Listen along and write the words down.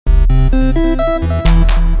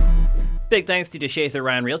Big thanks to DeShazer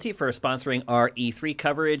Ryan Realty for sponsoring our E3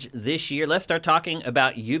 coverage this year. Let's start talking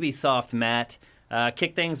about Ubisoft, Matt.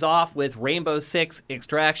 Kick things off with Rainbow Six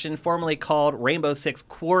Extraction, formerly called Rainbow Six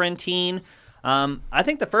Quarantine. I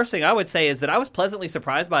think the first thing I would say is that I was pleasantly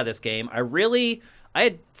surprised by this game. I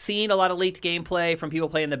had seen a lot of leaked gameplay from people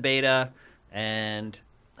playing the beta, and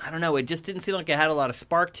I don't know, it just didn't seem like it had a lot of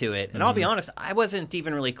spark to it. And I'll be honest, I wasn't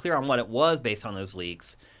even really clear on what it was based on those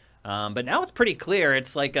leaks. But now it's pretty clear.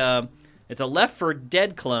 It's like it's a Left 4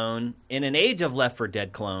 Dead clone in an age of Left 4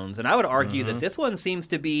 Dead clones. And I would argue that this one seems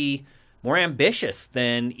to be more ambitious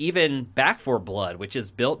than even Back 4 Blood, which is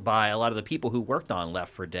built by a lot of the people who worked on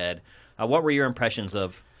Left 4 Dead. What were your impressions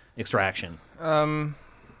of Extraction? I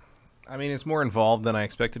mean, it's more involved than I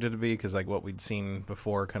expected it to be, because like what we'd seen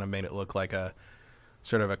before kind of made it look like a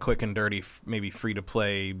sort of a quick and dirty, maybe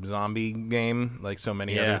free-to-play zombie game, like so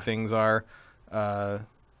many other things are.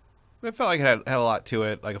 It felt like it had a lot to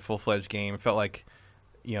it, like a full-fledged game. It felt like,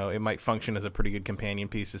 it might function as a pretty good companion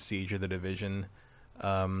piece to Siege or The Division,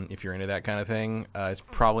 if you're into that kind of thing. It's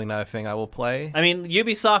probably not a thing I will play. I mean,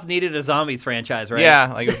 Ubisoft needed a zombies franchise, right?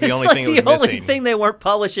 Yeah, like it was the only thing it was missing. It's the only missing. thing they weren't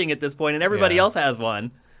publishing at this point, and everybody else has one.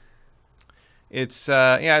 It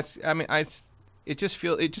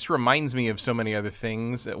just reminds me of so many other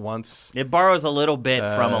things at once. It borrows a little bit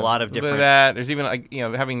from a lot of different. There's even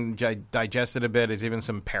having digested a bit. There's even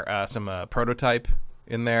some prototype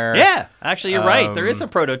in there. Yeah, actually, you're right. There is a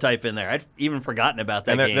prototype in there. I'd even forgotten about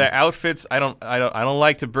that. And the outfits. I don't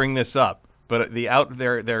like to bring this up, but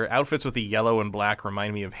their outfits with the yellow and black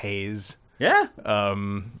remind me of Haze. Yeah.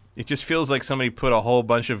 It just feels like somebody put a whole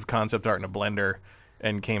bunch of concept art in a blender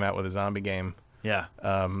and came out with a zombie game. Yeah.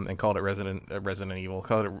 And called it Resident Evil.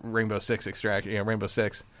 Called it Rainbow Six Extraction. Rainbow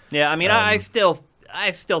Six. Yeah, I mean, I still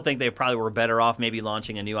think they probably were better off maybe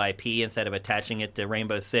launching a new IP instead of attaching it to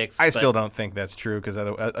Rainbow Six. I still don't think that's true, because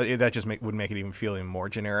that just would make it even feel even more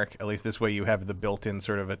generic. At least this way you have the built-in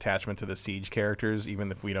sort of attachment to the Siege characters,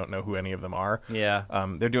 even if we don't know who any of them are. Yeah.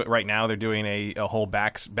 They're doing a whole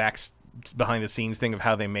back behind the scenes thing of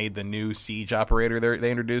how they made the new Siege operator they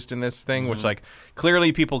introduced in this thing, which like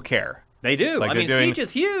clearly people care. They do. Like Siege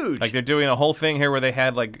is huge. Like they're doing a whole thing here where they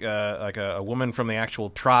had like a woman from the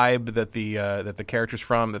actual tribe that the characters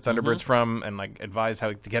from, the Thunderbirds from, and like advise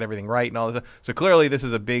how to get everything right and all this stuff. So clearly this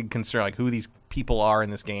is a big concern. Like who these people are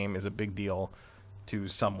in this game is a big deal to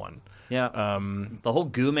someone. Yeah. The whole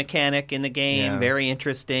goo mechanic in the game, very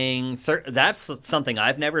interesting. That's something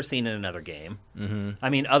I've never seen in another game. Mm-hmm.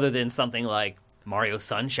 I mean, other than something like Mario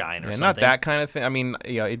Sunshine or something. Not that kind of thing. I mean,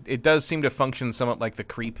 it does seem to function somewhat like the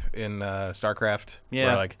creep in StarCraft. Yeah.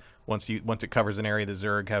 Where like once it covers an area, the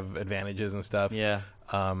Zerg have advantages and stuff. Yeah.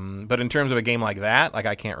 But in terms of a game like that, like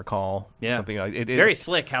I can't recall something like it. Very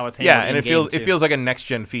slick how it's handled. Yeah, and it feels like a next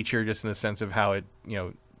gen feature, just in the sense of how it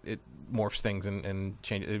it morphs things and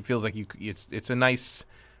changes. It feels like it's a nice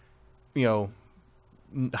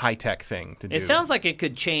high tech thing to do. It sounds like it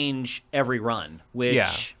could change every run,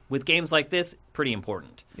 which with games like this, pretty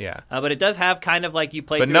important. Yeah, but it does have kind of like you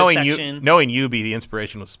play through a section. Knowing Ubi, the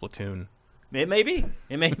inspiration was Splatoon. It may be.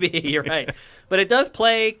 You're right. But it does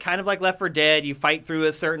play kind of like Left 4 Dead. You fight through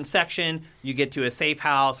a certain section. You get to a safe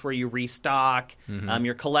house where you restock. Mm-hmm.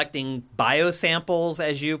 You're collecting biosamples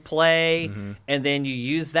as you play. Mm-hmm. And then you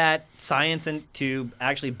use that science to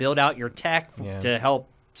actually build out your tech to help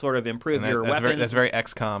sort of improve your weapons. That's very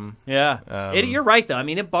XCOM. Yeah. You're right, though. I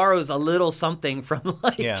mean, it borrows a little something from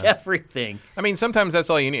everything. I mean, sometimes that's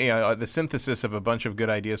all you need. The synthesis of a bunch of good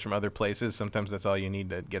ideas from other places, sometimes that's all you need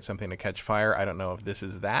to get something to catch fire. I don't know if this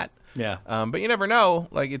is that. Yeah. But you never know.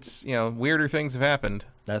 Like, it's, weirder things have happened.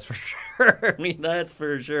 That's for sure. I mean, that's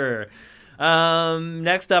for sure.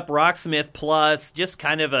 Next up, Rocksmith Plus. Just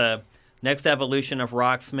kind of a next evolution of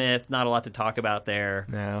Rocksmith. Not a lot to talk about there.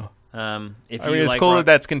 No. It's cool that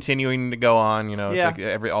that's continuing to go on. It's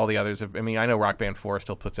like all the others have. I mean, I know Rock Band 4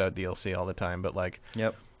 still puts out DLC all the time, but like,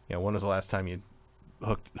 when was the last time you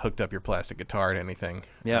hooked up your plastic guitar to anything?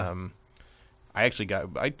 Yeah. I actually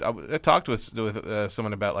I talked with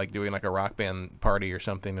someone about like doing like a Rock Band party or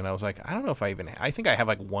something, and I was like, I don't know if I think I have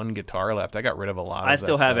like one guitar left. I got rid of a lot. I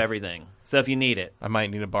still have everything, so if you need it, I might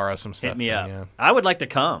need to borrow some stuff. Hit me up. Yeah. I would like to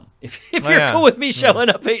come if you're cool with me showing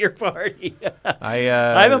up at your party. I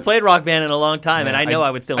haven't played Rock Band in a long time, and I know I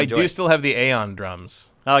would still enjoy it. I do still have the Aeon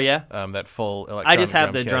drums. Oh yeah, that full electronic I just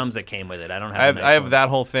have drum the kit. drums that came with it. I don't have. I have that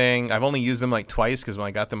whole thing. I've only used them like twice because when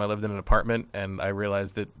I got them, I lived in an apartment, and I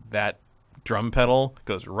realized that drum pedal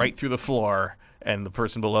goes right through the floor and the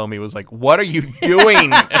person below me was like, "What are you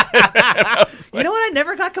doing?" You know what? I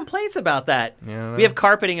never got complaints about that. Yeah, We have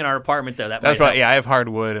carpeting in our apartment, though. That's right. Yeah, I have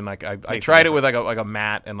hardwood, and like I Makes tried a it with like a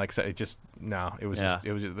mat, and like it just it was Yeah.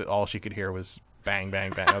 just all she could hear was bang,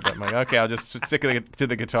 bang, bang. I'm like, okay, I'll just stick to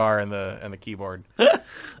the guitar and the keyboard.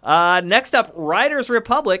 Next up, Riders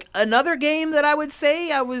Republic, another game that I would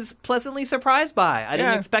say I was pleasantly surprised by. I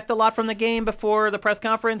didn't expect a lot from the game before the press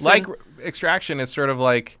conference. Like Extraction is sort of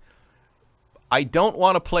like, I don't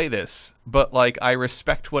want to play this, but like I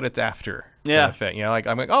respect what it's after. Yeah. Kind of thing. You know, like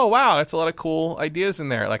I'm like, oh wow, that's a lot of cool ideas in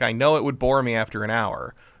there. Like I know it would bore me after an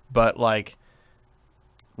hour, but like,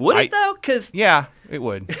 would it though? Because yeah, it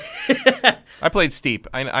would. I played Steep.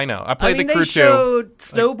 I know. I played the they Crew 2. showed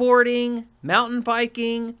snowboarding, mountain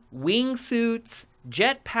biking, wingsuits,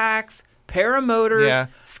 jetpacks, paramotors, Yeah.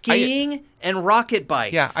 skiing, and rocket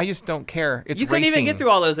bikes. Yeah, I just don't care. It's you couldn't racing. even get through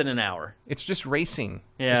all those in an hour. It's just racing.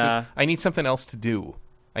 Yeah. I need something else to do.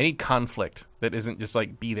 I need conflict that isn't just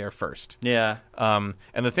like be there first. Yeah. And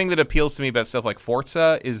the thing that appeals to me about stuff like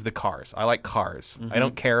Forza is the cars. I like cars. I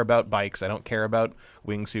don't care about bikes. I don't care about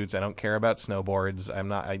wingsuits. I don't care about snowboards.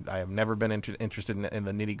 I have never been interested in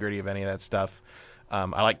the nitty gritty of any of that stuff.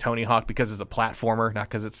 I like Tony Hawk because it's a platformer, not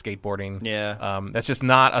because it's skateboarding. Yeah. That's just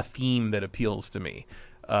not a theme that appeals to me.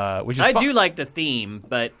 Which is I do like the theme,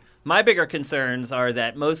 but my bigger concerns are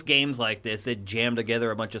that most games like this that jam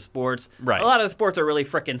together a bunch of sports, Right. a lot of the sports are really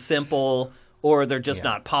freaking simple, or they're just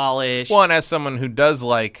not polished. Well, and as someone who does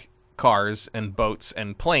like cars and boats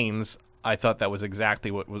and planes, I thought that was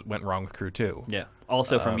exactly what went wrong with Crew 2. Yeah.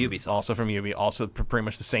 Also from Ubisoft. Also from Ubi. Also pretty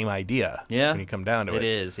much the same idea. Yeah. When you come down to it. It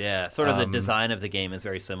is, yeah. Sort of the design of the game is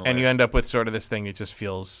very similar. And you end up with sort of this thing that just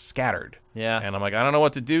feels scattered. Yeah. And I'm like, I don't know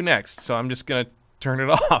what to do next, so I'm just going to turn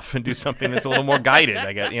it off and do something that's a little more guided,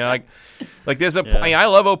 I guess. You know, like there's a point. I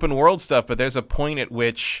love open world stuff, but there's a point at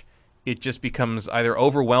which it just becomes either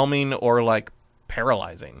overwhelming or like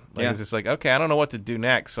paralyzing. Like it's just like, okay, I don't know what to do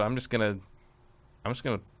next, so I'm just gonna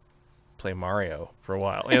play Mario for a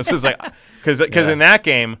while. And it's just like because in that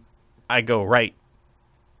game I go right,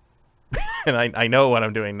 and I know what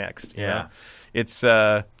I'm doing next. You know? It's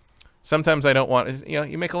sometimes I don't want. You know,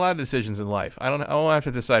 you make a lot of decisions in life. I don't have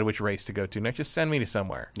to decide which race to go to next. Just send me to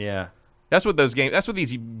somewhere. Yeah. That's what those games. That's what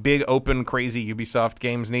these big, open, crazy Ubisoft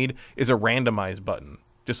games need is a randomize button.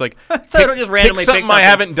 Just like don't just randomly pick something pick I something.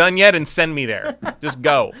 haven't done yet and send me there. Just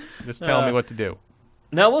go. Just tell me what to do.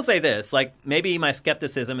 Now, we'll say this, like, maybe my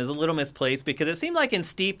skepticism is a little misplaced because it seemed like in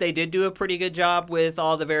Steep they did do a pretty good job with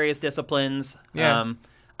all the various disciplines. Yeah.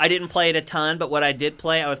 I didn't play it a ton, but what I did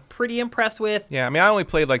play I was pretty impressed with. Yeah, I mean, I only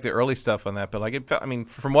played like the early stuff on that, but like, I mean,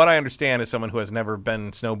 from what I understand, as someone who has never been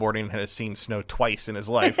snowboarding and has seen snow twice in his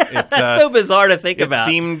life, That's so bizarre to think about.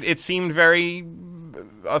 It seemed very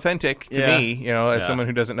authentic to me. You know, as someone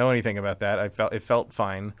who doesn't know anything about that, it felt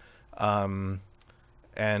fine.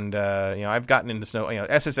 And you know, I've gotten into snow. You know,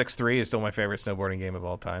 SSX3 is still my favorite snowboarding game of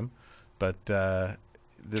all time, but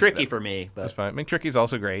tricky for me, but it's fine. I mean, Tricky's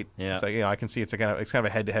also great. Yeah. It's like, you know, I can see it's kind of a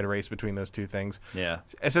head-to-head race between those two things. yeah.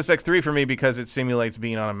 SSX3 for me because it simulates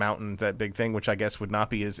being on a mountain, that big thing, which I guess would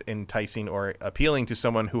not be as enticing or appealing to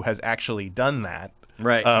someone who has actually done that.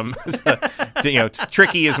 Right. So, you know,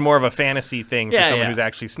 Tricky is more of a fantasy thing for Yeah, someone yeah. who's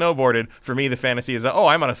actually snowboarded. For me, the fantasy is, oh,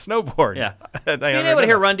 I'm on a snowboard. Yeah. Being Being able to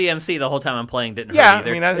hear Run DMC the whole time I'm playing didn't Yeah, hurt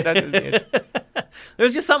I either. mean, it's,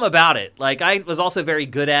 There's just something about it. Like, I was also very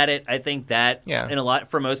good at it. I think that, Yeah. in a lot,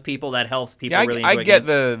 for most people, that helps people yeah, really I enjoy get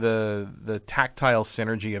games. the tactile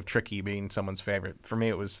synergy of Tricky being someone's favorite. For me,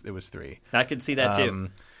 it was 3. I could see that, too.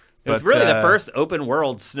 It but, was really the first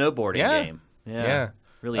open-world snowboarding yeah. game. Yeah.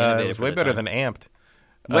 Really innovative. It was for way the better time. than Amped.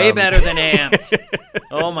 Way better than Amped.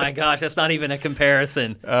 Oh, my gosh. That's not even a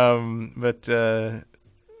comparison. But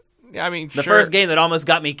yeah, I mean, The sure. first game that almost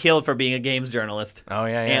got me killed for being a games journalist. Oh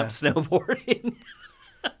yeah. Amped snowboarding.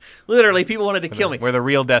 Literally, people wanted to kill me. Where the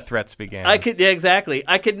real death threats began. Exactly.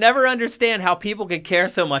 I could never understand how people could care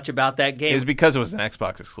so much about that game. It was because it was an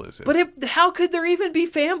Xbox exclusive. But how could there even be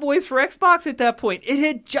fanboys for Xbox at that point? It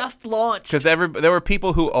had just launched. Because there were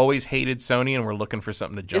people who always hated Sony and were looking for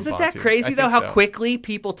something to jump Isn't onto. that crazy, I though, think how so. quickly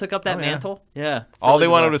people took up that Oh, yeah. mantle? Yeah. It's All really they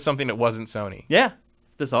wanted bizarre. was something that wasn't Sony. Yeah.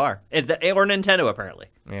 It's bizarre. Or Nintendo, apparently.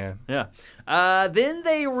 Yeah. Yeah. Then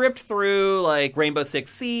they ripped through, like, Rainbow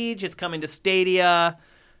Six Siege. It's coming to Stadia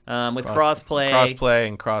with crossplay. Crossplay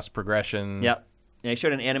and cross progression. Yep. They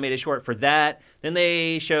showed an animated short for that. Then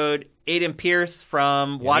they showed Aiden Pierce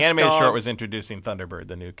from Watch The animated Dogs. short was introducing Thunderbird,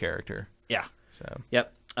 the new character. Yeah. So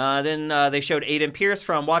Yep. Then they showed Aiden Pierce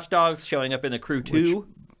from Watch Dogs showing up in the Crew 2.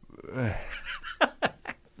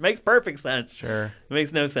 Makes perfect sense. sure. It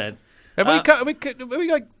makes no sense. We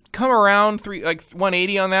like come around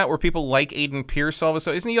 180 on that, where people like Aiden Pierce all of a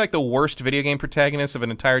sudden? Isn't he like the worst video game protagonist of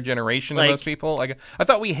an entire generation to most people? Like, I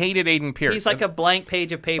thought we hated Aiden Pierce. He's like a blank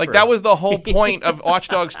page of paper. Like, that was the whole point of Watch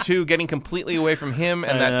Dogs 2, getting completely away from him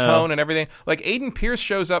and that tone and everything. Like, Aiden Pierce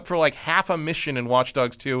shows up for like half a mission in Watch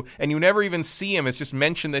Dogs 2, and you never even see him. It's just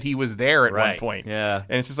mentioned that he was there at one point. Yeah.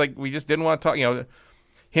 And it's just like, we just didn't want to talk,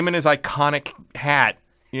 him and his iconic hat,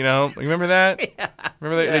 remember that? Yeah.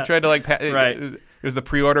 Remember they tried to like, it was the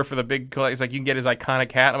pre-order for the big. It's like, you can get his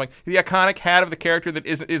iconic hat. I'm like, the iconic hat of the character that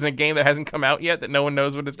isn't a game that hasn't come out yet, that no one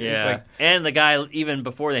knows what it's. Yeah. It's like, and the guy even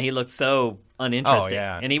before that, he looked so uninteresting. Oh,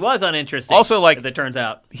 yeah. And he was uninteresting. Also, like, as it turns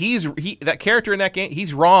out, that character in that game,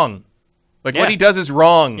 he's wrong. Like, Yeah. what he does is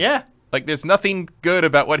wrong. Yeah. Like, there's nothing good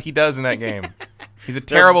about what he does in that game. He's a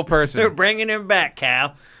terrible person. They're bringing him back,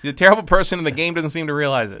 Cal. He's a terrible person, and the game doesn't seem to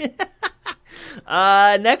realize it.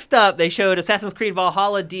 Next up, they showed Assassin's Creed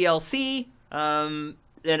Valhalla DLC. And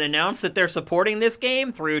announced that they're supporting this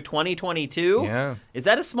game through 2022. Yeah. Is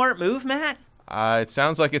that a smart move, Matt? It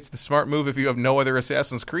sounds like it's the smart move if you have no other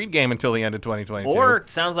Assassin's Creed game until the end of 2022. Or it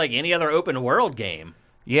sounds like any other open world game.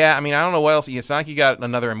 Yeah, I mean, I don't know what else. It's not like you got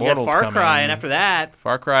another Immortals Far coming. Cry, and after that...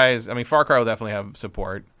 Far Cry will definitely have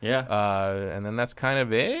support. Yeah. And then that's kind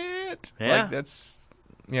of it. Yeah. Like, that's,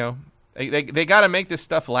 they got to make this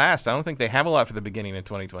stuff last. I don't think they have a lot for the beginning of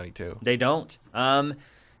 2022. They don't.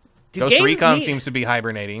 Ghost Recon seems to be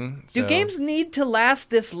hibernating. Do games need to last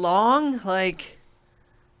this long? Like,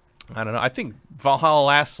 I don't know. I think Valhalla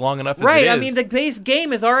lasts long enough as right, it is. I mean, the base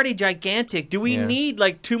game is already gigantic. Do we need,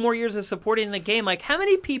 like, 2 more years of supporting the game? Like, how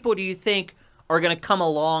many people do you think are going to come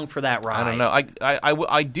along for that ride? I don't know.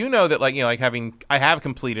 I do know that, like, I have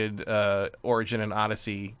completed Origin and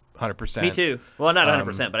Odyssey 100%. Me too. Well, not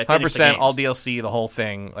 100%, but I finished the 100%, games. all DLC, the whole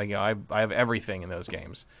thing. Like, I have everything in those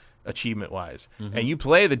games, achievement-wise. Mm-hmm. And you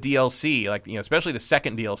play the DLC, like, especially the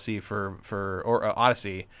second DLC for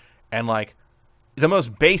Odyssey, and, like, the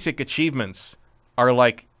most basic achievements are,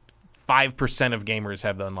 like, 5% of gamers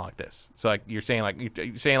have unlocked this. So, like, you're saying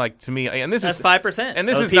to me, and this That's is 5%. and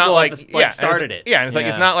this of is not people like started it. Yeah, and it's like,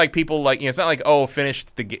 it's not like people, like, it's not like, oh,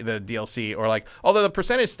 finished the DLC, or like, although the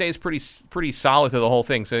percentage stays pretty solid through the whole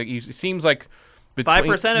thing. So it seems like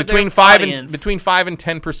 5% of between their 5 audience. and between 5 and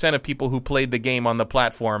 10% of people who played the game on the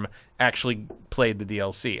platform actually played the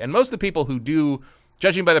DLC. And most of the people who do,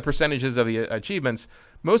 judging by the percentages of the achievements,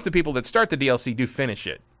 most of the people that start the DLC do finish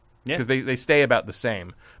it. Yeah. Because they stay about the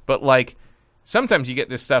same. But, like, sometimes you get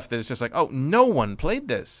this stuff that is just like, oh, no one played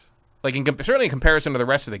this. Like, certainly in comparison to the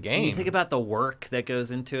rest of the game. You think about the work that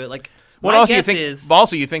goes into it. Like, well, my also guess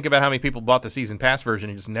you think about how many people bought the season pass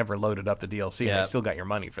version and just never loaded up the DLC, and they still got your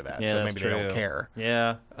money for that. Yeah, so that's maybe they don't care.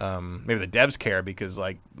 Yeah. Maybe the devs care because,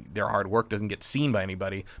 like, their hard work doesn't get seen by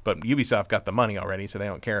anybody. But Ubisoft got the money already, so they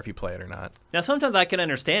don't care if you play it or not. Now, sometimes I can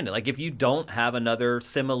understand it. Like, if you don't have another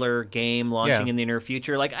similar game launching in the near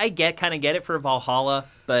future, like, I kind of get it for Valhalla,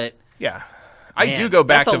 but yeah. I do go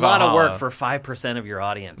back to Valhalla. That's a lot of work for 5% of your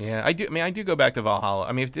audience. Yeah, I do. I mean, I do go back to Valhalla.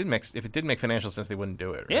 I mean, if it did make financial sense, they wouldn't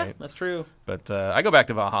do it, right? Yeah, that's true. But I go back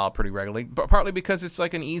to Valhalla pretty regularly, but partly because it's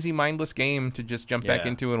like an easy, mindless game to just jump back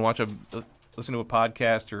into and listen to a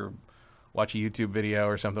podcast or watch a YouTube video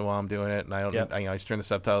or something while I'm doing it. And I just turn the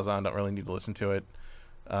subtitles on. Don't really need to listen to it.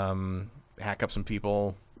 Hack up some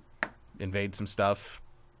people, invade some stuff,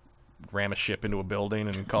 ram a ship into a building,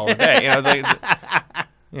 and call it a day. It's like.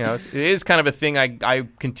 It is kind of a thing I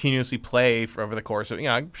continuously play over the course of,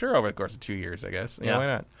 I'm sure over the course of 2 years, I guess. Why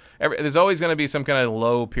not? There's always going to be some kind of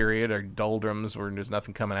low period or doldrums where there's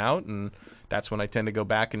nothing coming out, and that's when I tend to go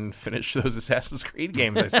back and finish those Assassin's Creed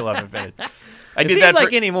games I still haven't finished. It seems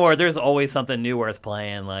like anymore, there's always something new worth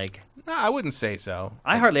playing. Like, no, I wouldn't say so.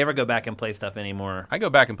 I hardly ever go back and play stuff anymore. I go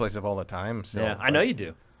back and play stuff all the time. Still, yeah, I know you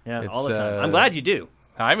do. Yeah, all the time. I'm glad you do.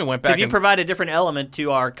 I even went back. Because you provide a different element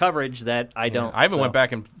to our coverage that I don't. I even went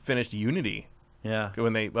back and finished Unity. Yeah.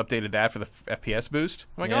 When they updated that for the FPS boost.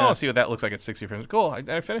 I'm like, I'll see what that looks like at 60 frames. Cool.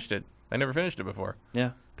 I finished it. I never finished it before.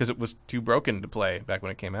 Yeah. Because it was too broken to play back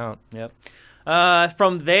when it came out. Yep.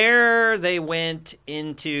 From there, they went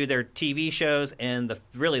into their TV shows, and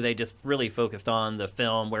they just really focused on the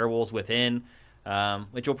film Werewolves Within,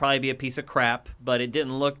 which will probably be a piece of crap, but it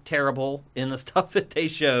didn't look terrible in the stuff that they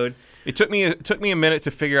showed. It took me a minute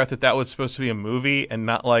to figure out that was supposed to be a movie and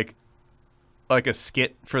not like a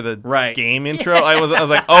skit for the game intro. I was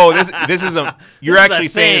like, oh, this is you're actually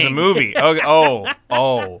saying it's a movie. Okay. Oh.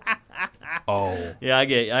 Yeah,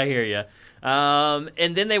 I hear you.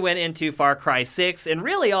 And then they went into Far Cry 6, and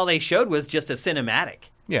really all they showed was just a cinematic.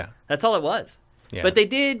 Yeah. That's all it was. Yeah. But they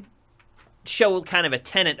did show kind of a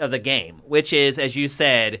tenet of the game, which is, as you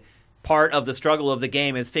said, part of the struggle of the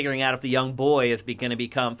game is figuring out if the young boy is going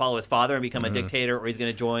to follow his father and become a dictator, or he's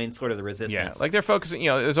going to join sort of the resistance. Yeah, like they're focusing.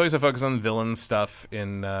 There's always a focus on villain stuff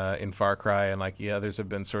in Far Cry, and like the others have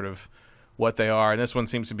been sort of what they are, and this one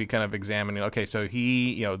seems to be kind of examining. Okay, so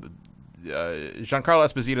Giancarlo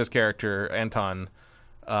Esposito's character Anton,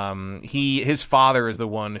 his father is the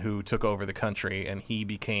one who took over the country, and he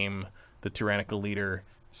became the tyrannical leader,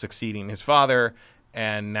 succeeding his father.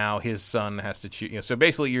 And now his son has to choose. So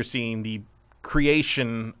basically, you're seeing the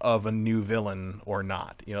creation of a new villain or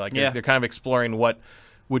not. They're kind of exploring what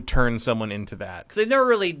would turn someone into that. Because they've never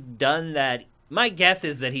really done that. My guess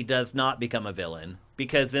is that he does not become a villain,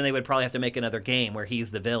 because then they would probably have to make another game where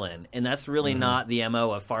he's the villain, and that's really not the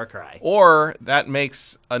MO of Far Cry. Or that would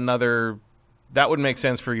make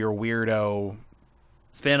sense for your weirdo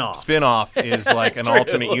Spin-off is like an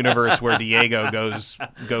alternate universe where Diego goes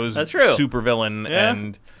super villain,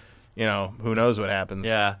 and who knows what happens.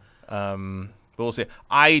 Yeah. But we'll see.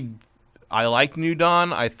 I liked New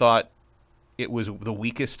Dawn. I thought it was the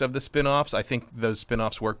weakest of the spin-offs. I think those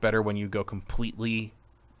spin-offs work better when you go completely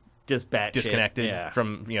just disconnected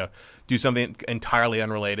from, do something entirely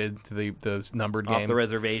unrelated to the numbered game. Off the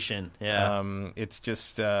reservation. Yeah. It's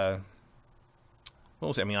just we'll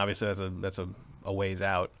see. I mean, obviously that's a ways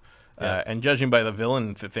out, and judging by the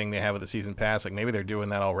villain thing they have with the season pass, like maybe they're doing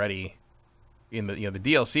that already. In the the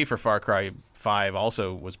DLC for Far Cry 5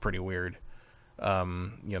 also was pretty weird. The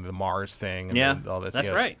Mars thing, and all this. That's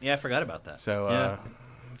right. Yeah, I forgot about that. So,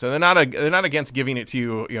 so they're not against giving it to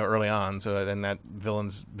you, early on. So then that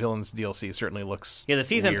villains DLC certainly looks the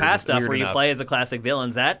season pass stuff where you play as a classic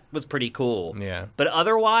villains, that was pretty cool. Yeah, but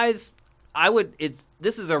otherwise,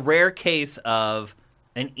 this is a rare case of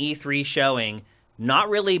an E3 showing not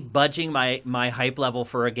really budging my hype level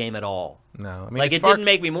for a game at all. No, I mean, it didn't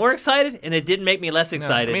make me more excited, and it didn't make me less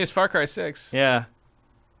excited. I mean, it's Far Cry 6. Yeah.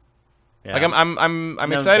 Like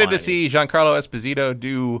I'm excited to see Giancarlo Esposito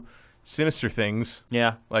do sinister things.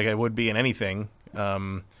 Yeah. Like I would be in anything.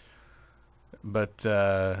 But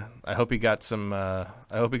I hope he got some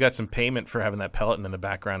payment for having that Peloton in the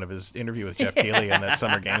background of his interview with Jeff Keighley and that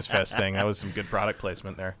Summer Games Fest thing. That was some good product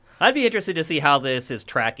placement there. I'd be interested to see how this is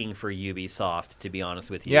tracking for Ubisoft, to be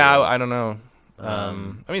honest with you. Yeah, I don't know. I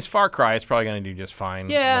mean, it's Far Cry. It's probably going to do just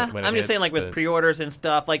fine. Yeah, when I'm just saying, with pre-orders and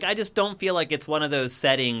stuff, I just don't feel like it's one of those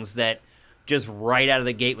settings that just right out of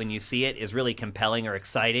the gate when you see it is really compelling or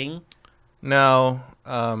exciting. No.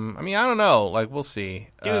 I mean, I don't know. We'll see.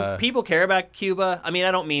 Do people care about Cuba? I mean,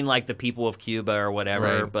 I don't mean the people of Cuba or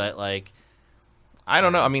whatever, right. But I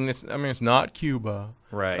don't know. I mean, it's not Cuba.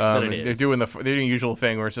 Right, but it is. They're doing the usual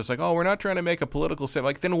thing where it's just we're not trying to make a political sim.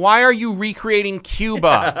 Then why are you recreating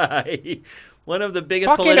Cuba? One of the biggest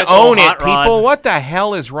fucking political own it, hot people. rods. What the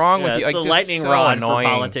hell is wrong with you? It's the lightning rod for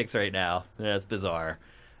politics right now. Yeah, it's bizarre.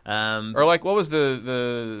 Or what was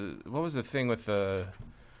the thing with the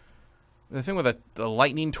thing with the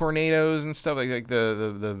lightning tornadoes and stuff,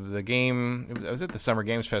 the game. It was at the Summer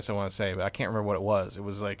Games Fest, I want to say, but I can't remember what it was. It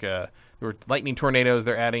was there were lightning tornadoes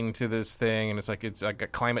they're adding to this thing, and it's like a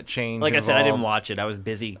climate change. Like involved. I said, I didn't watch it. I was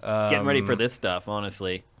busy getting ready for this stuff,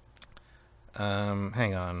 honestly.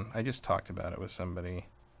 Hang on, I just talked about it with somebody.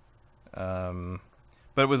 But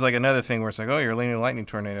it was another thing where it's you're leaning a lightning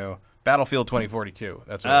tornado. Battlefield 2042.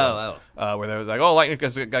 That's what it was. Where there was lightning,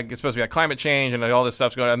 because it's supposed to be climate change and all this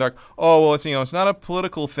stuff's going on. And they're it's not a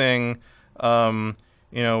political thing. We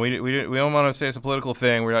don't want to say it's a political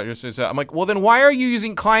thing. We're not just. I'm well, then why are you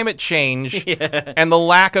using climate change and the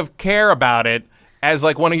lack of care about it as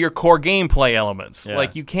one of your core gameplay elements? Yeah.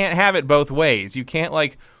 You can't have it both ways. You can't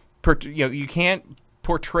you can't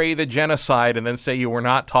portray the genocide and then say you were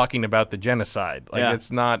not talking about the genocide.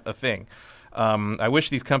 It's not a thing. I wish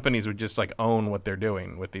these companies would just own what they're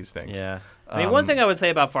doing with these things. Yeah. I mean, one thing I would say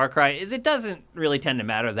about Far Cry is it doesn't really tend to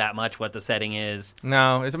matter that much what the setting is.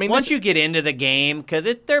 No. Once you get into the game,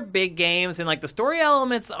 because they're big games and the story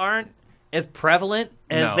elements aren't as prevalent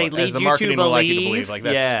as they lead you to believe.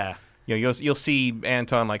 Yeah. You'll see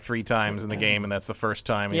Anton 3 times in the game, and that's the first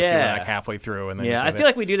time. And you'll see him halfway through. And then I feel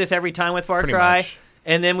like we do this every time with Far Cry. Much.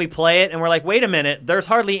 And then we play it, and we're like, wait a minute, there's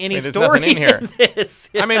hardly any story in here. This.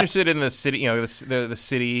 Yeah. I'm interested in the city. The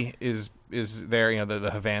city is there. The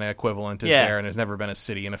Havana equivalent is there, and there's never been a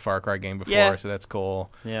city in a Far Cry game before, so that's cool.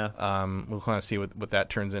 Yeah. We'll kind of see what that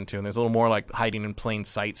turns into. And there's a little more hiding in plain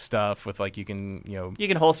sight stuff with you can you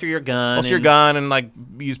can holster your gun, and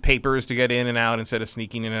use papers to get in and out instead of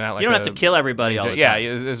sneaking in and out. You don't have to kill everybody all the time.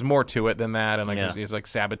 Yeah, there's more to it than that, and there's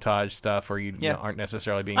sabotage stuff where you aren't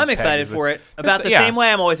necessarily being. I'm excited for it. About the same way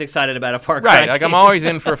I'm always excited about a Far Cry. Right, game. I'm always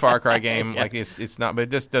in for a Far Cry game. It's not, but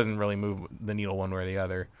it just doesn't really move the needle one way or the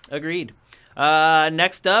other. Agreed.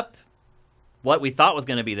 Next up, what we thought was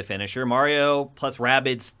going to be the finisher. Mario plus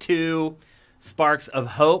Rabbids 2, Sparks of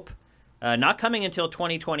Hope, not coming until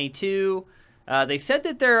 2022. They said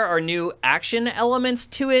that there are new action elements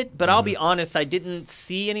to it, but I'll be honest, I didn't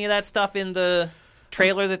see any of that stuff in the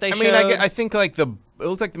trailer that they showed. I mean, I think like it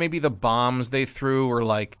looked like maybe the bombs they threw were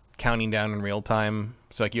like counting down in real time.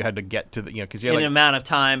 So like you had to get to the because you had in like, an amount of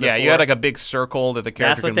time. Before. Yeah, you had like a big circle that the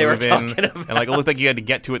character could move in, about. And like it looked like you had to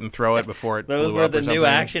get to it and throw it before it Those blew were up the or something. new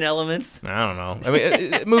action elements. I don't know. I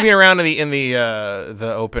mean, moving around in the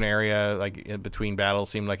open area, like in between battles,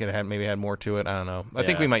 seemed like it had more to it. I don't know. I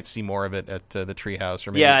think we might see more of it at the Treehouse,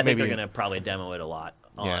 or maybe. Yeah, I think they're gonna probably demo it a lot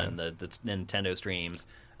on the Nintendo streams.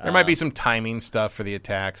 There might be some timing stuff for the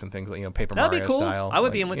attacks and things like Paper Mario that'd be cool. style. I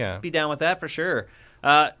would be down with that for sure.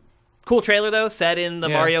 Cool trailer though, set in the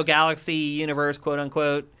Mario Galaxy universe, quote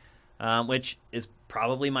unquote, which is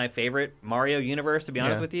probably my favorite Mario universe, to be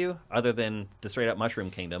honest with you, other than the straight up Mushroom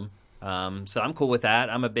Kingdom. So I'm cool with that.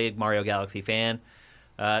 I'm a big Mario Galaxy fan.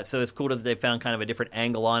 So it's cool that they found kind of a different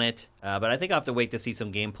angle on it. But I think I'll have to wait to see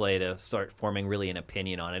some gameplay to start forming really an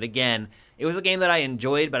opinion on it. Again, it was a game that I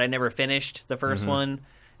enjoyed, but I never finished the first one.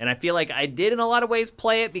 And I feel like I did in a lot of ways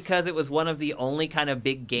play it because it was one of the only kind of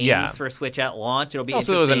big games for Switch at launch. It'll be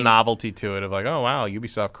also there was a novelty to it of like, oh wow,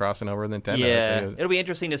 Ubisoft crossing over Nintendo. Yeah, it'll be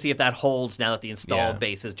interesting to see if that holds now that the installed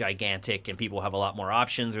base is gigantic and people have a lot more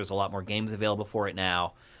options. There's a lot more games available for it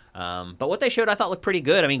now. But what they showed I thought looked pretty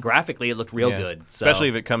good. I mean, graphically it looked real good. So. Especially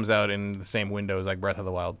if it comes out in the same window as like Breath of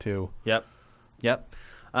the Wild 2. Yep.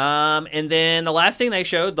 And then the last thing they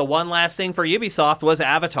showed, the one last thing for Ubisoft, was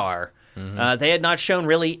Avatar. They had not shown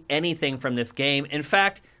really anything from this game. In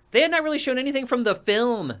fact, they had not really shown anything from the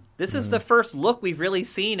film. This is the first look we've really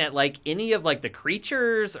seen at like any of like the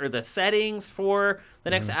creatures or the settings for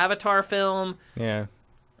the next Avatar film. Yeah.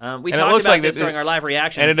 We talked about this during our live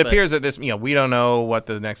reactions. And it appears that this, we don't know what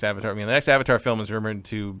the next Avatar, the next Avatar film is rumored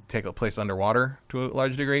to take place underwater to a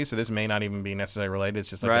large degree, so this may not even be necessarily related. It's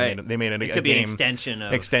just like they made a could game. Be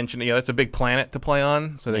an extension. Yeah, that's a big planet to play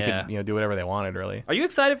on, so they could, do whatever they wanted, really. Are you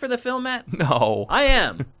excited for the film, Matt? No. I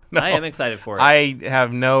am. No, I am excited for it. I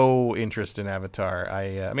have no interest in Avatar.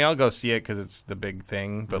 I'll go see it because it's the big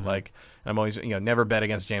thing, but like I'm always, never bet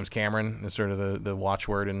against James Cameron. Is sort of the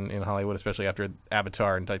watchword in Hollywood, especially after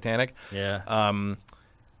Avatar and Titanic. Yeah.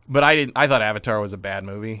 But I thought Avatar was a bad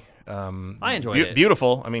movie. I enjoyed it.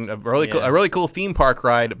 Beautiful. I mean, a really cool theme park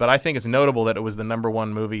ride. But I think it's notable that it was the #1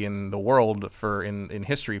 movie in the world in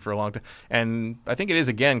history for a long time. And I think it is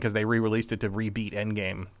again because they re-released it to rebeat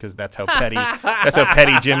Endgame because that's how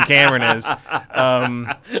petty Jim Cameron is.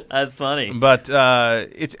 That's funny. But I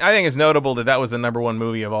think it's notable that was the #1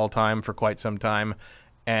 movie of all time for quite some time.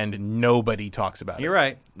 And nobody talks about it. You're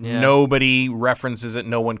right. Yeah. Nobody references it.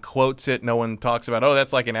 No one quotes it. No one talks about,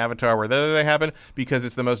 that's like an Avatar where they happen, because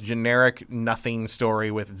it's the most generic nothing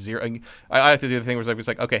story with zero. I have to do the thing where it's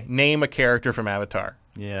like, okay, name a character from Avatar.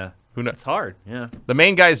 Yeah. Who knows? It's hard. Yeah. The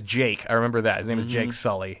main guy is Jake. I remember that. His name is Jake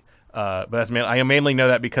Sully. But I mainly know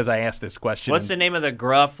that because I asked this question. What's the name of the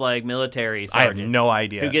gruff military sergeant? I have no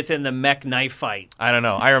idea. Who gets in the mech knife fight? I don't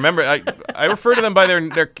know. I remember. I refer to them by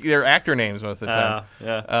their actor names most of the time.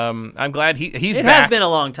 Yeah. I'm glad he's back. It has been a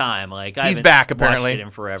long time. He's back apparently. Watched it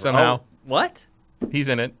in forever. Somehow. Oh, what? He's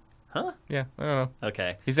in it. Huh? Yeah. I don't know.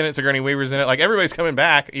 Okay. He's in it. Sigourney Weaver's in it. Like everybody's coming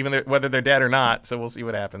back, even whether they're dead or not. So we'll see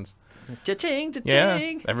what happens. Cha-ching,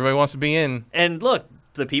 cha-ching. Yeah. Everybody wants to be in. And look.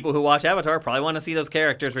 The people who watch Avatar probably want to see those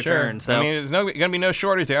characters return. Sure. So. I mean, there's going to be no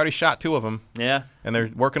shortage. They already shot 2 of them. Yeah. And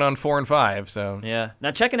they're working on 4 and 5. So. Yeah.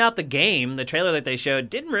 Now, checking out the game, the trailer that they showed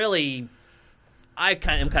didn't really. I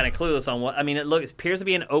am kind of clueless on what. I mean, it appears to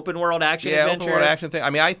be an open world action adventure. Open world action thing. I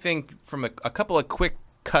mean, I think from a couple of quick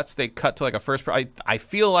cuts, they cut to like a first. I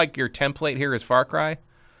feel like your template here is Far Cry,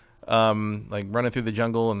 like running through the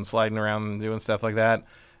jungle and sliding around and doing stuff like that.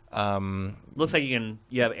 Looks like you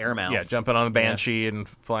have air mounts. Yeah, jumping on the Banshee and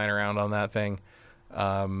flying around on that thing.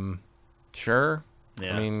 Sure.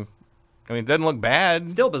 Yeah. I mean, it doesn't look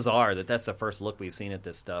bad. Still bizarre that that's the first look we've seen at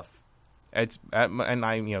this stuff.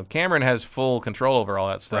 Cameron has full control over all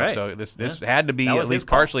that stuff. Right. So this had to be at least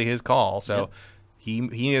partially his call. So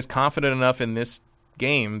he is confident enough in this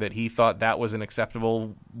game that he thought that was an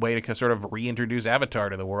acceptable way to sort of reintroduce Avatar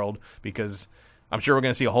to the world, because I'm sure we're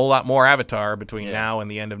going to see a whole lot more Avatar between now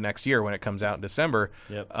and the end of next year when it comes out in December.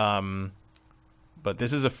 Yep. But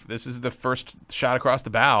this is the first shot across the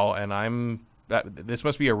bow, and this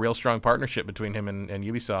must be a real strong partnership between him and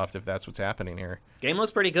Ubisoft if that's what's happening here. Game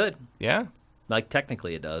looks pretty good. Yeah. Like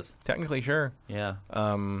technically it does. Technically, sure. Yeah.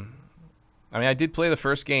 I mean, I did play the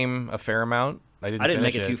first game a fair amount. I didn't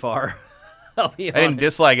make it too far. I'll be honest. I didn't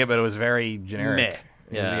dislike it, but it was very generic.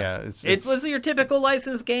 It was your typical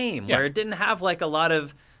licensed game where it didn't have like a lot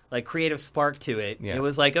of like creative spark to it. Yeah. It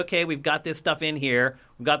was like, okay, we've got this stuff in here.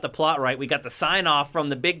 We've got the plot right. We got the sign off from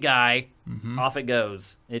the big guy. Off it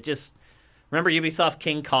goes. It just remember Ubisoft's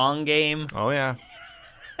King Kong game? Oh yeah.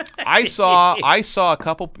 I saw a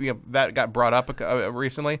couple that got brought up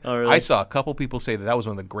recently. Oh, really? I saw a couple people say that was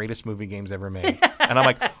one of the greatest movie games ever made, and I'm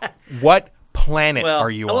like, what planet are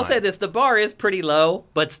you on? I will say this: the bar is pretty low,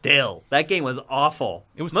 but still, that game was awful.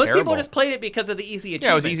 It was most terrible. people just played it because of the easy achievements.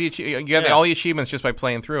 Yeah, it was easy. You got all the achievements just by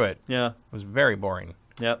playing through it. Yeah, it was very boring.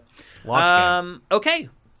 Yep. Launch game. Okay.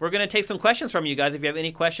 We're going to take some questions from you guys if you have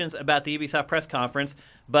any questions about the Ubisoft press conference.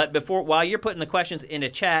 But while you're putting the questions into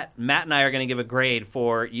chat, Matt and I are going to give a grade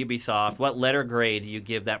for Ubisoft. What letter grade do you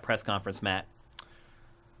give that press conference, Matt?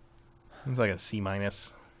 It's like a C-.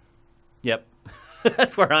 Yep.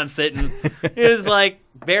 That's where I'm sitting. It was like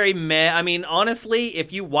very meh. I mean, honestly,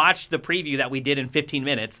 if you watched the preview that we did in 15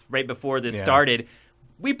 minutes right before this started,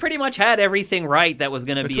 we pretty much had everything right that was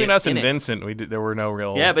going to be between us and Vincent. There were no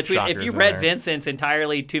real if you read Vincent's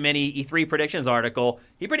entirely too many E3 predictions article,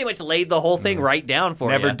 he pretty much laid the whole thing right down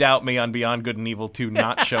for you. Never doubt me on Beyond Good and Evil 2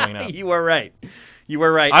 not showing up. You were right. You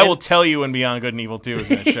were right. I will tell you when Beyond Good and Evil 2 is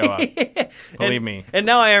going to show up. Believe me. And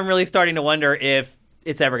now I am really starting to wonder if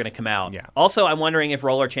it's ever going to come out. Yeah. Also, I'm wondering if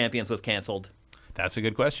Roller Champions was canceled. That's a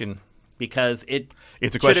good question. Because it's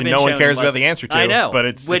a question no one cares about the answer to. I know, but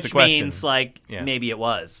it's which a question. Means maybe it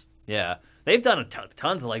was. Yeah, they've done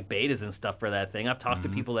tons of like betas and stuff for that thing. I've talked to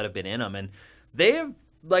people that have been in them, and they have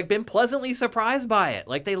like been pleasantly surprised by it.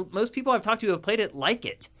 Like most people I've talked to who have played it like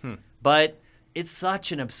it, but it's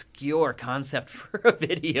such an obscure concept for a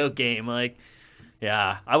video game. Like,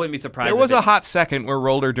 yeah, I wouldn't be surprised. There was a hot second where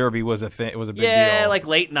roller derby was a thing. It was a big deal. Yeah, like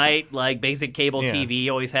late night, like basic cable TV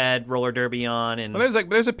always had roller derby on. And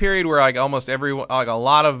there's a period where like almost everyone, like a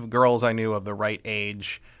lot of girls I knew of the right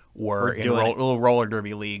age were in little roller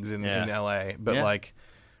derby leagues in LA. But like,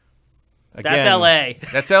 again, that's LA.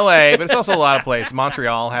 That's LA, but it's also a lot of places.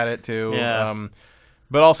 Montreal had it too. Yeah.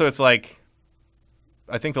 But also it's like,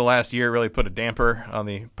 I think the last year really put a damper on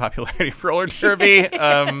the popularity of roller derby.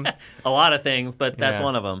 A lot of things, but that's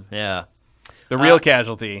one of them. Yeah. The real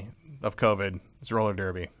casualty of COVID is roller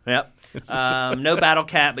derby. Yep. No Battle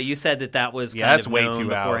Cat, but you said that was kind that's of way known too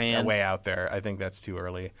beforehand. way out there. I think that's too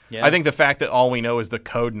early. Yeah. I think the fact that all we know is the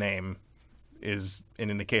code name is an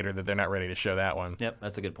indicator that they're not ready to show that one. Yep,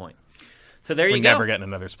 that's a good point. So there you go. We're never getting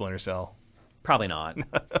another Splinter Cell. Probably not.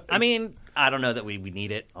 I mean, I don't know that we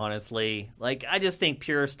need it, honestly. Like, I just think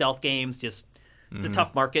pure stealth games it's a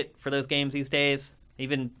tough market for those games these days.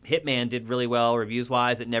 Even Hitman did really well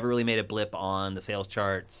reviews-wise. It never really made a blip on the sales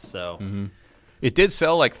charts, so... It did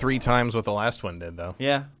sell like 3 times what the last one did, though.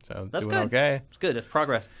 Yeah. So that's doing good. okay. It's good. It's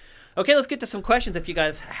progress. Okay, let's get to some questions if you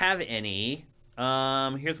guys have any.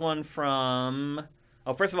 Here's one from...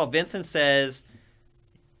 Oh, first of all, Vincent says...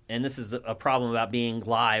 And this is a problem about being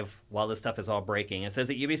live while this stuff is all breaking. It says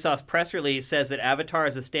that Ubisoft's press release says that Avatar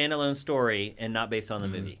is a standalone story and not based on the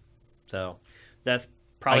movie. So that's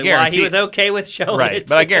probably why he was okay with showing it.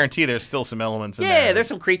 But I guarantee there's still some elements in there. Yeah, there's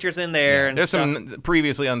some creatures in there. And there's stuff. some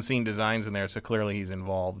previously unseen designs in there, so clearly he's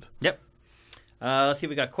involved. Yep. Let's see if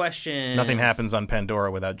we got questions. Nothing happens on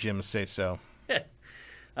Pandora without Jim's say-so.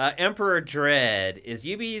 Emperor Dread,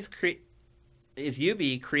 is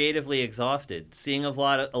Ubi creatively exhausted, seeing a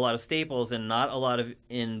lot of staples and not a lot of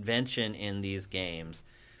invention in these games?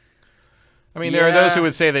 I mean, there are those who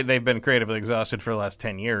would say that they've been creatively exhausted for the last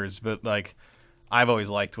 10 years, but like, I've always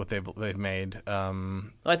liked what they've made.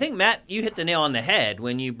 Well, I think, Matt, you hit the nail on the head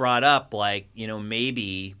when you brought up, like,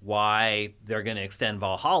 maybe why they're going to extend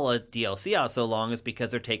Valhalla DLC out so long is because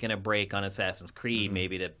they're taking a break on Assassin's Creed,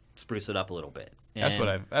 maybe to spruce it up a little bit.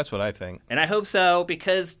 That's what I think. And I hope so,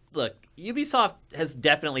 because look, Ubisoft has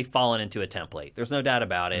definitely fallen into a template. There's no doubt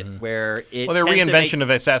about it. Where it their reinvention of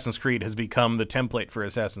Assassin's Creed has become the template for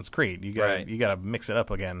Assassin's Creed. You got to mix it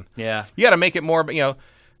up again. Yeah, you got to make it more.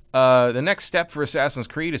 The next step for Assassin's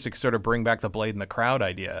Creed is to sort of bring back the blade in the crowd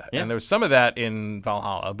idea. Yeah. And there's some of that in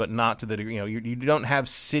Valhalla, but not to the degree. You don't have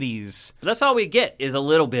cities. But that's all we get is a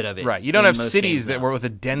little bit of it. Right. You don't have cities that were with the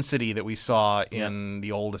density that we saw in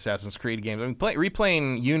the old Assassin's Creed games. I mean,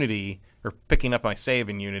 replaying Unity or picking up my save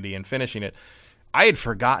in Unity and finishing it, I had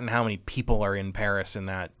forgotten how many people are in Paris in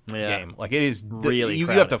that game. Like, it is really you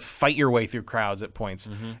have to fight your way through crowds at points,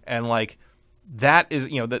 and like. That is,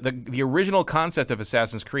 the original concept of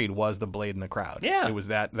Assassin's Creed was the blade in the crowd. Yeah. It was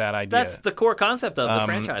that idea. That's the core concept of the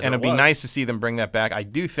franchise. And it'd be nice to see them bring that back. I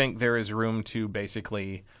do think there is room to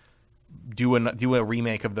basically do a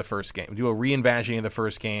remake of the first game, do a reimagining of the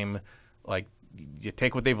first game. Like, you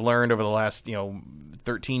take what they've learned over the last,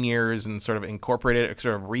 13 years and sort of incorporate it,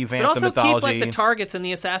 sort of revamp But also the mythology. keep like the targets and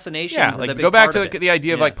the assassinations. Yeah, as like a big go back part to of it. the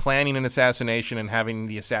idea of Yeah. like planning an assassination and having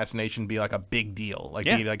the assassination be like a big deal. Like,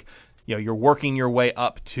 Yeah. be like, you're working your way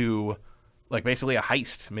up to like basically a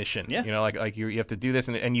heist mission. Yeah. Like you have to do this,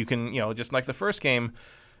 and you can, just like the first game,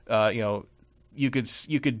 you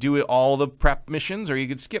could do it all the prep missions, or you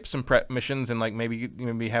could skip some prep missions and like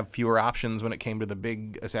maybe have fewer options when it came to the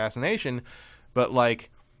big assassination. But like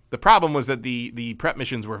the problem was that the prep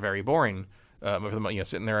missions were very boring.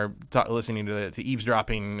 Sitting there listening to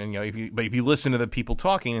eavesdropping, and if you listen to the people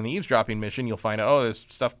talking in the eavesdropping mission, you'll find out there's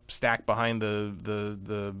stuff stacked behind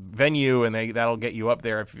the venue, and that'll get you up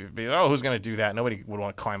there. If who's going to do that? Nobody would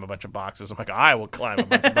want to climb a bunch of boxes. I'm like, I will climb a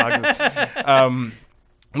bunch of boxes.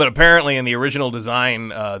 But apparently, in the original design,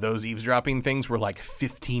 those eavesdropping things were like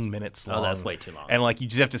 15 minutes long. Oh, that's way too long. And like you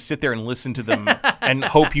just have to sit there and listen to them, and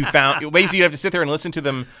hope you found. Basically, you have to sit there and listen to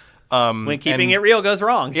them. When keeping it real goes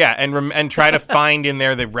wrong. Yeah, and try to find in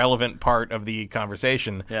there the relevant part of the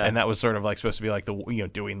conversation, Yeah. and that was sort of like supposed to be like the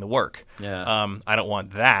doing the work. Yeah. I don't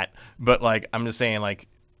want that, but like I'm just saying like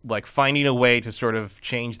finding a way to sort of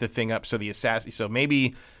change the thing up so the assassin. So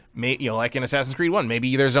maybe like in Assassin's Creed 1,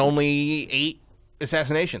 maybe there's only 8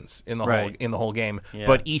 assassinations in the Right. whole game, Yeah.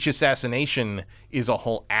 but each assassination is a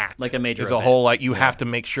whole act, Like a major is a event. whole like you have to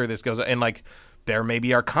make sure this goes, and like there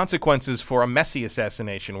maybe are consequences for a messy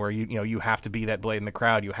assassination where you have to be that blade in the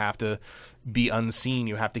crowd, you have to be unseen,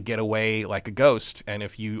 you have to get away like a ghost, and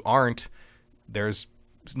if you aren't, there's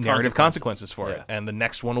narrative consequences for it, Yeah. and the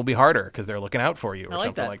next one will be harder because they're looking out for you or I like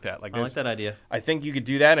something that. like that. I like that idea. I think you could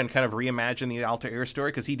do that and kind of reimagine the Altair story,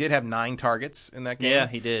 because he did have 9 targets in that game. Yeah,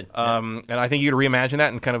 he did. And I think you could reimagine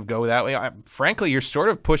that and kind of go that way. Frankly, you're sort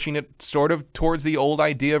of pushing it sort of towards the old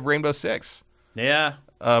idea of Rainbow Six. Yeah.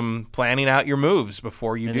 Planning out your moves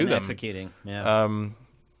before you And do then them. executing. Yeah.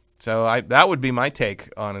 So that would be my take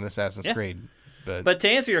on an Assassin's Yeah. Creed. But to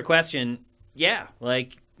answer your question, yeah,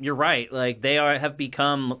 like you're right. Like they have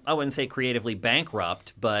become, I wouldn't say creatively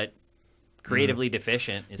bankrupt, but creatively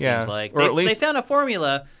deficient. It Yeah. seems like Or at they least- found a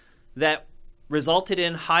formula that resulted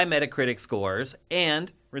in high Metacritic scores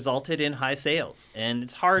and resulted in high sales. And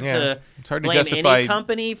it's hard Yeah. to It's hard to blame justify- any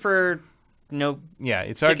company for Yeah,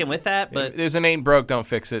 it's sticking hard. with that. But There's an ain't broke, don't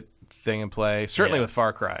fix it thing in play. Certainly Yeah. with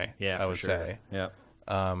Far Cry, yeah, I for would sure. say. Yeah.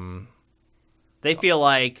 Um, They feel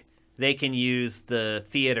like they can use the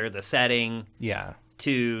theater, the setting, yeah.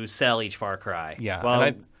 to sell each Far Cry. Yeah, Well, and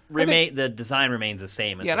I think- the design remains the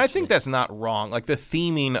same. Yeah, and I think essentially. that's not wrong. Like the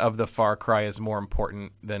theming of the Far Cry is more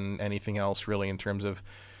important than anything else, really, in terms of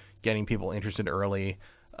getting people interested early.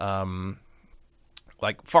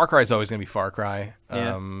 Like Far Cry is always going to be Far Cry,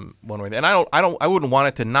 Yeah. one way. And I wouldn't want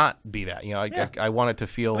it to not be that. Yeah. I want it to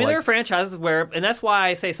feel I mean, like there are franchises where, and that's why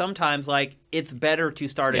I say sometimes, like, it's better to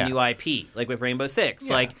start a Yeah. new IP, like with Rainbow Six.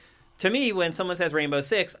 Yeah. Like, to me, when someone says Rainbow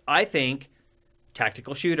Six, I think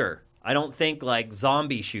tactical shooter. I don't think, like,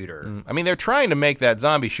 zombie shooter. I mean, they're trying to make that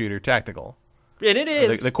zombie shooter tactical. And it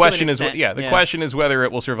is. The to question an is, extent. the question is whether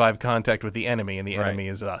it will survive contact with the enemy, and the Right. enemy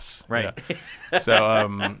is us. Right.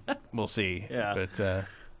 So we'll see. Yeah. But All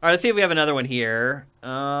right, let's see if we have another one here.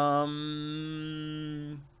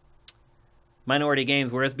 Minority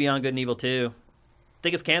Games, where's Beyond Good and Evil 2?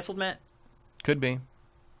 Think it's canceled, Matt? could be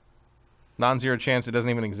non-zero chance it doesn't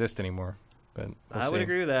even exist anymore. But we'll I see. would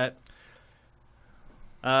agree with that.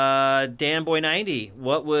 DanBoy90,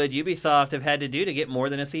 what would Ubisoft have had to do to get more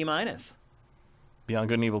than a C minus? Beyond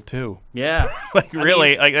Good and Evil 2. Yeah. Like I really,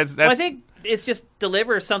 mean, like that's well, I think it's just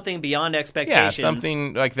deliver something beyond expectations. yeah,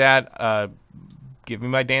 something like that. Give me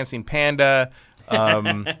my dancing panda.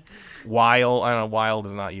 Wild, I don't know. Wild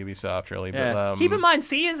is not Ubisoft really, Yeah. but Keep in mind,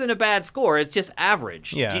 C isn't a bad score. It's just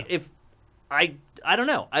average. Yeah. If I don't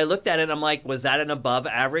know. I looked at it and I'm like, was that an above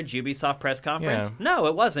average Ubisoft press conference? Yeah. No,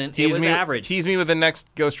 it wasn't. It was average. Tease me with the next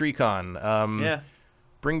Ghost Recon. Yeah.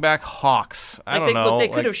 Bring back Hawks. I Like don't know. Look, they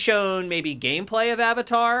like- could have shown maybe gameplay of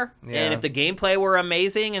Avatar, Yeah. and if the gameplay were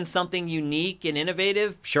amazing and something unique and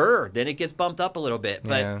innovative, sure, then it gets bumped up a little bit.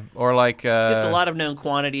 But yeah. Or like just a lot of known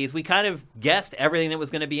quantities. We kind of guessed everything that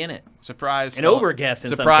was going to be in it. surprise And overguess in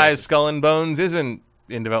some surprise cases. Skull and Bones isn't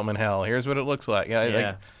in development hell. Here's what it looks like. Yeah, Yeah.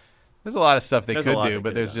 like, there's a lot of stuff they There's a could lot do, they but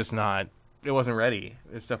could there's have just not. It wasn't ready.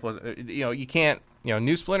 This stuff wasn't. You can't.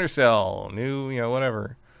 New Splinter Cell, new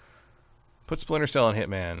whatever. Put Splinter Cell in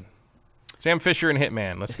Hitman. Sam Fisher in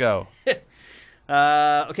Hitman. Let's go.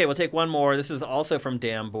 Okay, we'll take one more. This is also from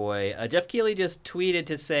Damn Boy. Jeff Keighley just tweeted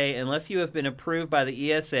to say, unless you have been approved by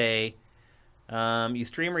the ESA, you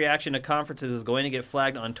stream reaction to conferences is going to get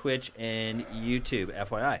flagged on Twitch and YouTube,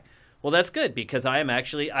 FYI. Well, that's good because I've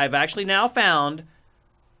actually now found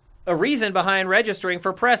a reason behind registering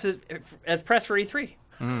for press as press for E3.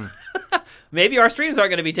 Maybe our streams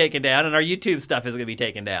aren't going to be taken down and our YouTube stuff is going to be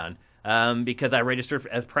taken down because I registered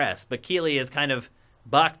as press. But Keighley has kind of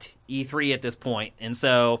bucked E3 at this point, and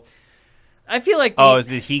so I feel like...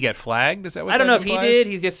 did he get flagged? Is that what I don't know if implies? he did.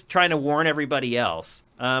 He's just trying to warn everybody else.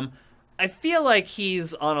 I feel like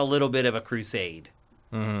he's on a little bit of a crusade,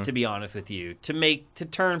 to be honest with you, to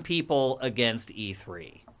turn people against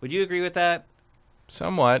E3. Would you agree with that?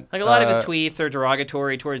 Somewhat. Like a lot of his tweets are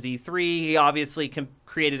derogatory towards E3. He obviously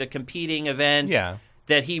created a competing event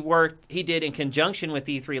that he did in conjunction with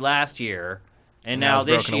E3 last year, and now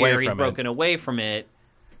this year he's broken away from it.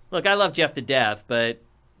 Look, I love Jeff to death, but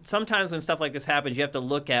sometimes when stuff like this happens, you have to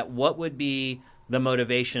look at what would be the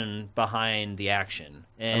motivation behind the action.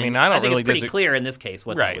 And I mean, I think it's pretty clear in this case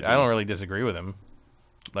what that would be. I don't really disagree with him.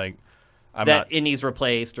 Like, it needs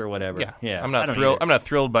replaced or whatever. Yeah. I'm not thrilled. I'm not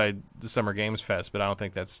thrilled by the Summer Games Fest, but I don't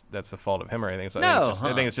think that's the fault of him or anything. So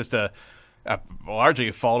I think it's just largely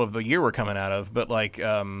a fault of the year we're coming out of. But like,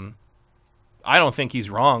 I don't think he's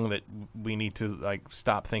wrong that we need to like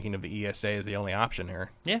stop thinking of the ESA as the only option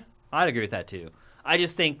here. Yeah, I'd agree with that too. I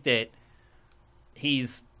just think that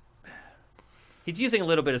he's using a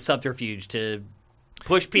little bit of subterfuge to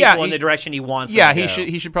push people in the direction he wants. Yeah, he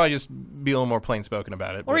should probably just be a little more plain spoken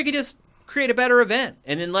about it. Or he could just create a better event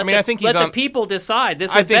and then let the people decide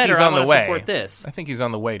this is better. He's on the way. Support this. I think he's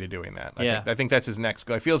on the way to doing that. I think that's his next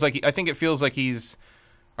goal. I think he feels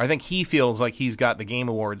like he's got the Game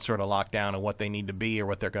Awards sort of locked down and what they need to be or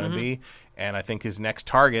what they're going to be. And I think his next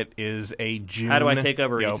target is a June. How do I take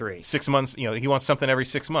over E3? 6 months. He wants something every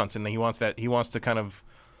 6 months, and he wants to kind of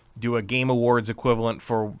do a Game Awards equivalent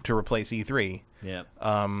to replace E3. Yeah.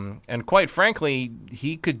 And quite frankly,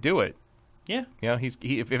 he could do it. Yeah.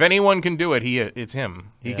 If anyone can do it, it's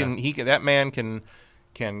him. That man can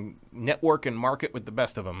network and market with the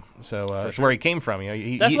best of them. So that's where he came from.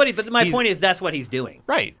 But my point is that's what he's doing.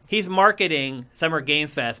 Right. He's marketing Summer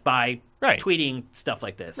Games Fest by tweeting stuff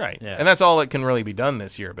like this. Right. Yeah. And that's all that can really be done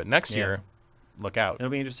this year. But next year, look out. It'll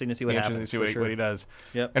be interesting to see what happens. What he does.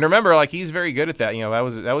 Yep. And remember, like, he's very good at that.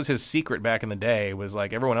 That was his secret back in the day. Was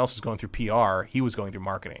like everyone else was going through PR, he was going through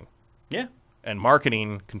marketing. Yeah. And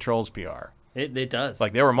marketing controls PR. It does.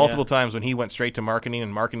 Like, there were multiple times when he went straight to marketing,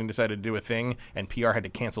 and marketing decided to do a thing, and PR had to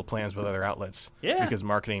cancel plans with other outlets. Yeah. Because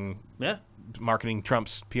marketing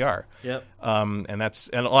trumps PR. Yep. And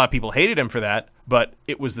a lot of people hated him for that, but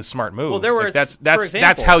it was the smart move. Well, there were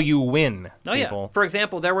that's how you win. Oh, people. Yeah. For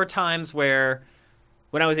example, there were times where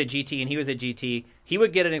when I was at GT and he was at GT, he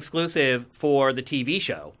would get an exclusive for the TV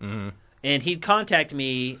show. Mm-hmm. And he'd contact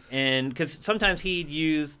me, and because sometimes he'd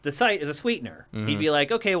use the site as a sweetener. Mm-hmm. He'd be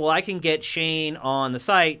like, okay, well, I can get Shane on the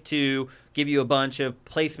site to give you a bunch of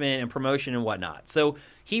placement and promotion and whatnot. So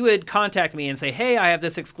he would contact me and say, hey, I have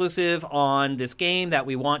this exclusive on this game that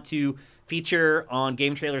we want to feature on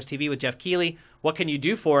Game Trailers TV with Jeff Keighley. What can you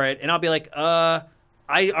do for it? And I'll be like,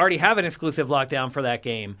 I already have an exclusive lockdown for that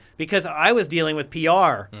game because I was dealing with PR.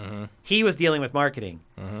 Mm-hmm. He was dealing with marketing.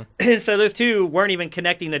 Mm-hmm. And so those two weren't even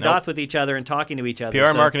connecting the dots with each other and talking to each other. PR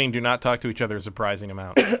and marketing do not talk to each other a surprising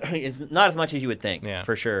amount. It's not as much as you would think,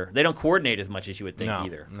 for sure. They don't coordinate as much as you would think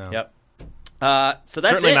either. No. Yep. So that's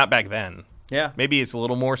certainly not back then. Yeah. Maybe it's a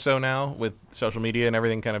little more so now with social media and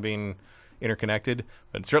everything kind of being interconnected.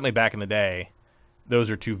 But certainly back in the day, those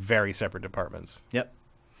are two very separate departments. Yep.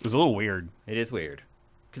 It was a little weird. It is weird.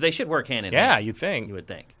 Because they should work hand in hand. Yeah, you'd think. You would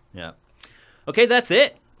think. Yeah. Okay, that's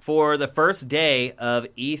it for the first day of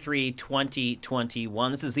E3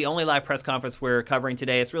 2021. This is the only live press conference we're covering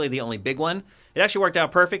today. It's really the only big one. It actually worked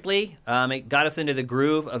out perfectly. It got us into the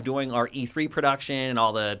groove of doing our E3 production and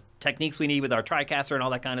all the techniques we need with our TriCaster and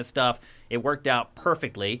all that kind of stuff. It worked out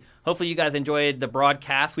perfectly. Hopefully you guys enjoyed the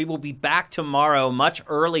broadcast. We will be back tomorrow much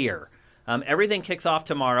earlier. Everything kicks off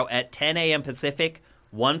tomorrow at 10 a.m. Pacific,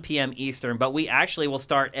 1 p.m. Eastern, but we actually will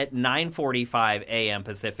start at 9:45 a.m.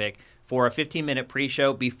 Pacific for a 15-minute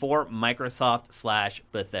pre-show before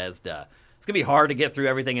Microsoft/Bethesda. It's going to be hard to get through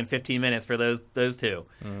everything in 15 minutes for those two.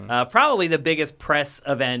 Probably the biggest press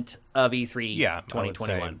event of E3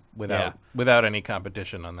 2021. Without any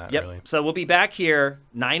competition on that, really. So we'll be back here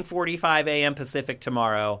 9:45 a.m. Pacific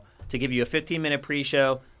tomorrow to give you a 15-minute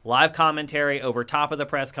pre-show, live commentary over top of the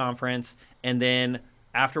press conference, and then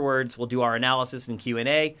afterwards, we'll do our analysis and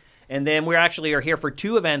Q&A. And then we actually are here for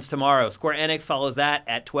two events tomorrow. Square Enix follows that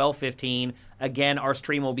at 12:15. Again, our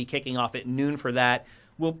stream will be kicking off at noon for that.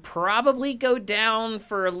 We'll probably go down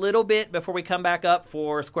for a little bit before we come back up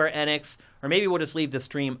for Square Enix. Or maybe we'll just leave the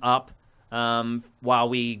stream up while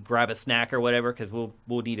we grab a snack or whatever, because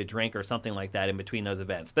we'll need a drink or something like that in between those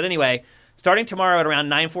events. But anyway, starting tomorrow at around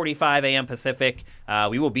 9:45 a.m. Pacific,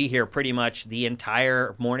 we will be here pretty much the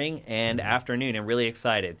entire morning and afternoon. I'm really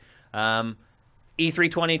excited. E3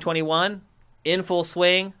 2021 in full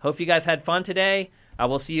swing. Hope you guys had fun today. I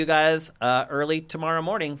will see you guys early tomorrow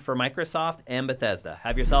morning for Microsoft and Bethesda.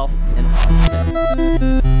 Have yourself an awesome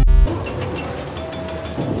day.